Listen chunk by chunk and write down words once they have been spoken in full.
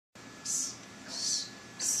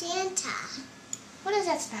Santa. What does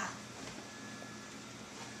that spell?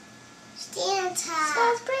 Santa.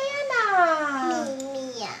 Spells Breanna.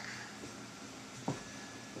 Mia.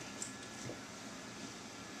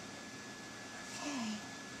 Okay.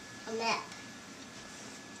 A map.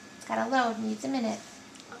 It's got to load. Needs a minute.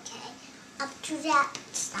 Okay. Up to that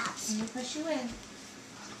stops. And you push you in.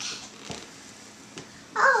 Okay.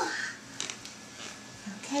 Oh.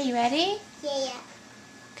 Okay, you ready? Yeah.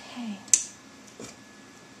 Okay.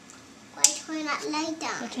 Why turn that light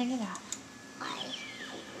down? We'll turn it off. Why?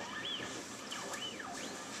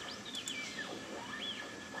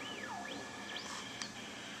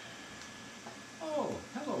 Oh,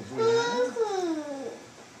 hello, Breanna.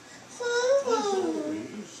 As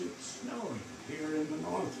always, it's snowing here in the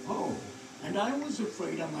North Pole, and I was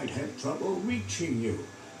afraid I might have trouble reaching you.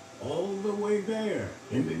 All the way there,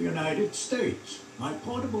 in the United States, my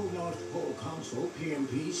portable North Pole console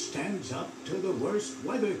PMP stands up to the worst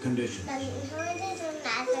weather conditions. My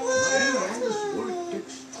elves worked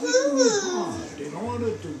extremely hard in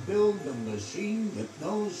order to build a machine that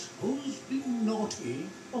knows who's being naughty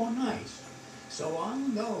or nice. So I'll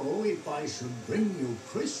know if I should bring you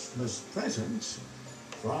Christmas presents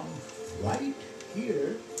from right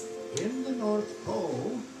here in the North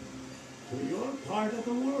Pole to your part of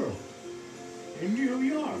the world, in New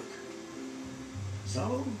York.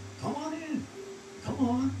 So, come on in. Come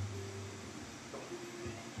on.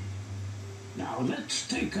 Now, let's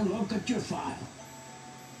take a look at your file.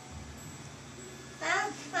 How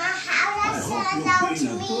does I that hope you've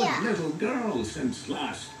sound been to a Mia? good little girl since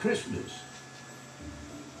last Christmas.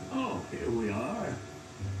 Oh, here we are.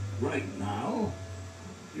 Right now,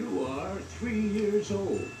 you are 3 years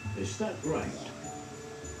old. Is that right?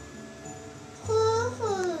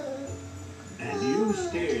 And you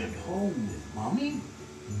stay at home with Mommy?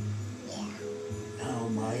 Yeah. Now,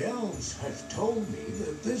 my elves have told me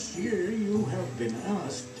that this year you have been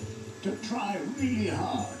asked to try really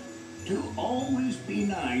hard to always be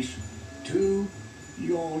nice to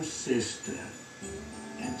your sister.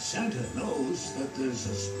 And Santa knows that there's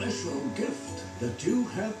a special gift that you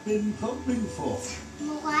have been hoping for.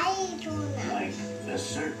 Why are you doing that? Like a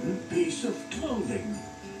certain piece of clothing.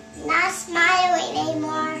 Not smiling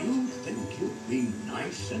anymore. You think you've been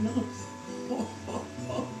nice enough?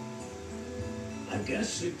 I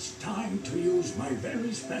guess it's time to use my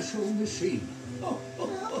very special machine.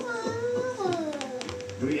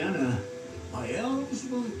 Breanna, my elves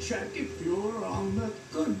will check if you're on the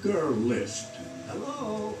good girl list.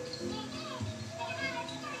 Hello?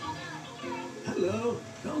 Hello?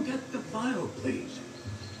 Go get the file, please.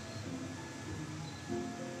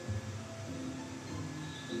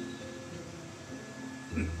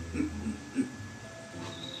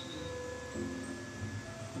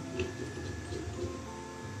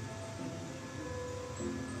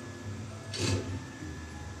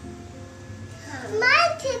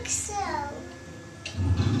 My pixel.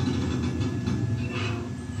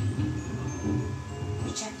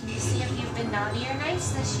 We're checking to see if you've been naughty or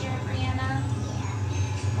nice this year, Breanna.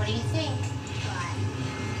 What do you think?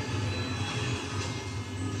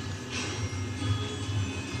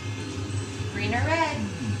 Green or red?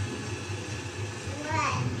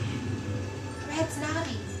 What? Red's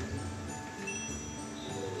naughty.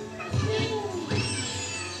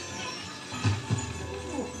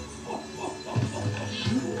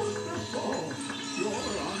 Oh,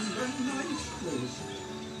 you're on the nice list.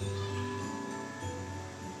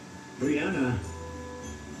 Breanna,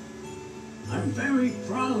 I'm very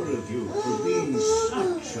proud of you for being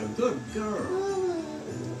such a good girl.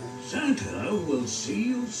 Santa will see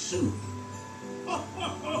you soon. Ho, ho,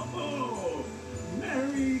 ho, ho.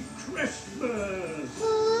 Merry Christmas!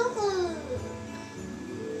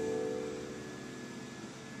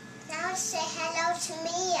 Now say hello to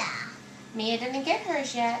Mia. Mia didn't get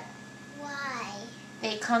hers yet. Why?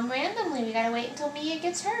 They come randomly. We gotta wait until Mia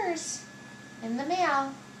gets hers in the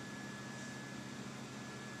mail.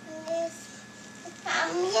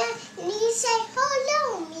 Mia, you say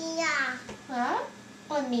hello, Mia. Well,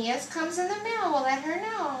 when Mia's comes in the mail, we'll let her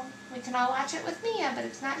know. We can all watch it with Mia, but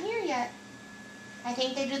it's not here yet. I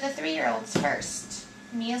think they do the 3-year-olds first.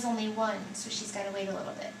 Mia's only 1, so she's got to wait a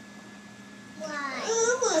little bit. Why?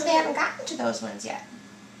 Because they haven't gotten to those ones yet.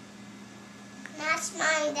 That's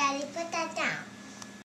mine, Daddy. Put that down.